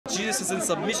Jesus is in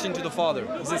submission to the Father.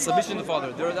 He's in submission to the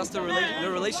Father. That's the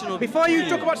relational. Before you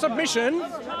talk about submission,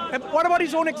 what about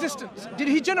his own existence? Did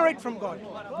he generate from God?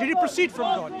 Did he proceed from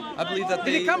God? I believe that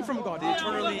Did he come from God? They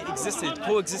eternally existed,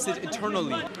 coexisted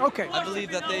eternally. Okay. I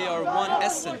believe that they are one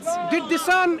essence. Did the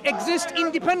Son exist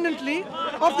independently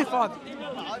of the Father?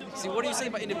 See, what are you saying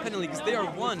about independently? Because they are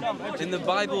one. In the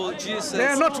Bible, Jesus says, they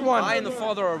are not one. I and the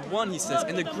Father are one, he says.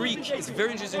 And the Greek, it's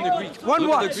very interesting, the Greek. One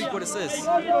Look what? at the Greek, what it says.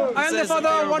 I and the Father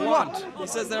are one what? He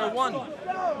says they are one.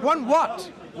 One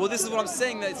what? Well, this is what I'm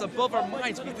saying, that it's above our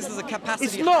minds. This is a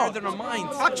capacity it's higher than our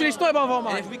minds. Actually, it's not above our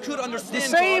minds. And if we could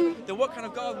understand God, then what kind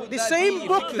of God would the that same be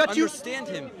book if we could that you understand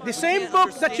Him? The same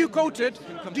book that you quoted,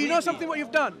 do you know something what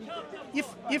you've done?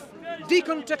 You've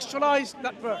decontextualized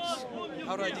that verse.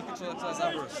 How do I decontextualize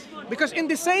that verse? Because in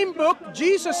the same book,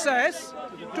 Jesus says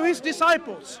to his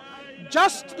disciples,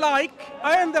 just like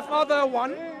I and the Father are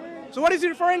one. So what is he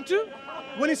referring to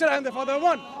when he said I and the Father are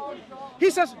one? He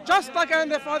says, just like I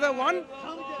and the Father are one,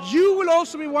 you will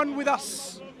also be one with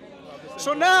us.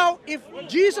 So now, if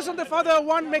Jesus and the Father are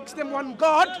one makes them one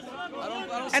God,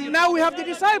 and now we have the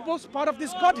disciples, part of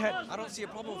this Godhead. I don't see a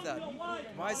problem with that.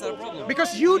 Why is that a problem?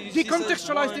 Because you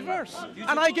decontextualized the verse,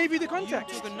 and I gave you the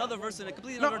context. You took another verse in a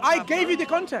completely No, I gave you the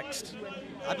context.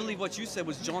 I believe what you said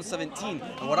was John 17,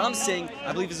 and what I'm saying,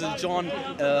 I believe is in John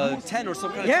 10 or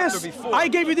some kind of chapter before. I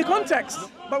gave you the context.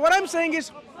 But what I'm saying is,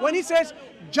 when he says,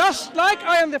 just like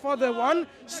I and the Father are one,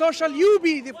 so shall you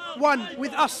be the one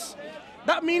with us.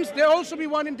 That means there also be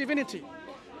one in divinity.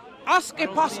 Ask a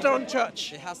pastor on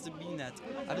church. It has to mean that.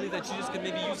 I believe that Jesus can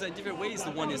maybe use that in different ways.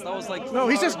 The oneness. That was like. No,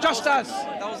 he says just as.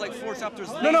 That was like 4 chapters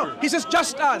later. No, he says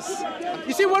just as.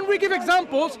 You see, when we give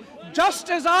examples, just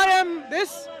as I am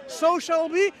this, so shall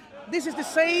be. This is the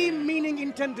same meaning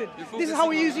intended. This is how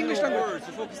we use English language.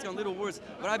 You're focusing on little words,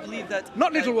 but I believe that.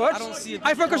 Not little words. I don't see.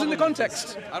 I focus on the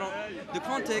context. The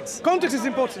context. Context is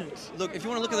important. Look, if you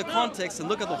want to look at the context and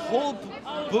look at the whole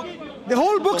book. The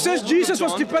whole book says Jesus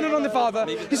was dependent on the Father.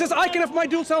 He says, I can of my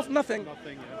dual self nothing.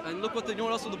 And look you know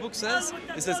what else the book says?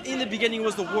 It says, in the beginning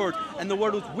was the Word, and the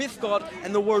Word was with God,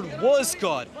 and the Word was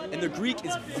God. And the Greek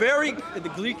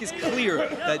is clear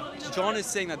that John is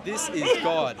saying that this is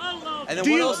God. And then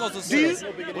what else also says?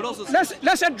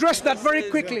 Let's address that very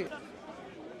quickly.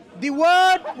 The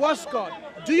Word was God.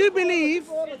 Do you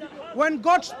believe when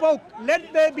God spoke,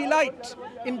 let there be light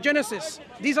in Genesis,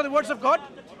 these are the words of God?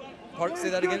 Pardon, say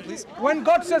that again, please. When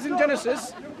God says in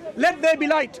Genesis, let there be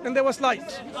light, and there was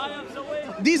light.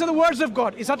 These are the words of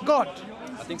God. Is that God?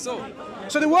 I think so.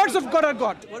 So the words of God are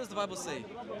God. What does the Bible say?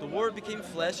 The Word became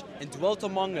flesh and dwelt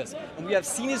among us, and we have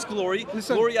seen His glory.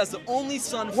 Listen, glory as the only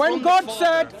Son when from God the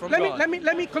Father, said,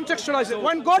 let me contextualize it.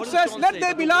 When God says, let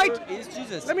there be light,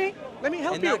 let me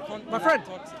help you, my friend.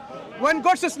 When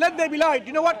God says, let there be light,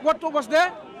 you know what was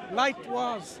there? Light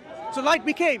was. So light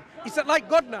became. Is that like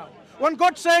God now? When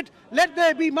God said, let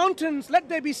there be mountains, let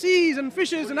there be seas and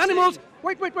fishes and animals.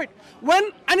 Wait. When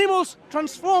animals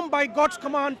transform by God's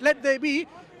command, let there be,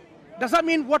 does that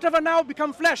mean whatever now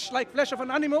become flesh, like flesh of an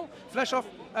animal, flesh of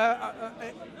a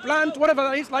plant, whatever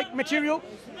that is, like material?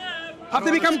 Have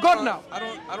they become God now?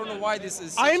 I don't know why this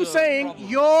is. I am saying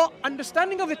your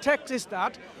understanding of the text is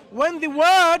that when the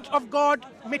Word of God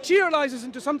materializes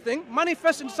into something,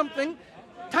 manifests into something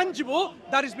tangible,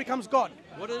 that becomes God.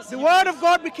 The Word of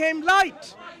God became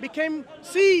light, became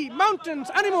sea,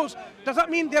 mountains, animals. Does that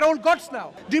mean they're all gods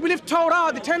now? Do you believe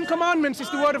Torah, the 10 Commandments, is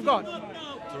the Word of God?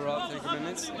 Torah, 10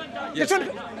 Commandments? Yes.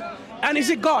 And is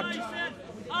it God?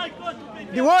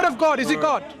 The Word of God, is it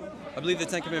God? I believe the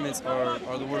 10 Commandments are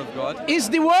the Word of God. Is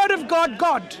the Word of God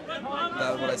God?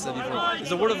 That's what I said before. Is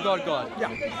the Word of God God?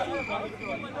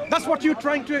 Yeah. That's what you're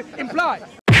trying to imply.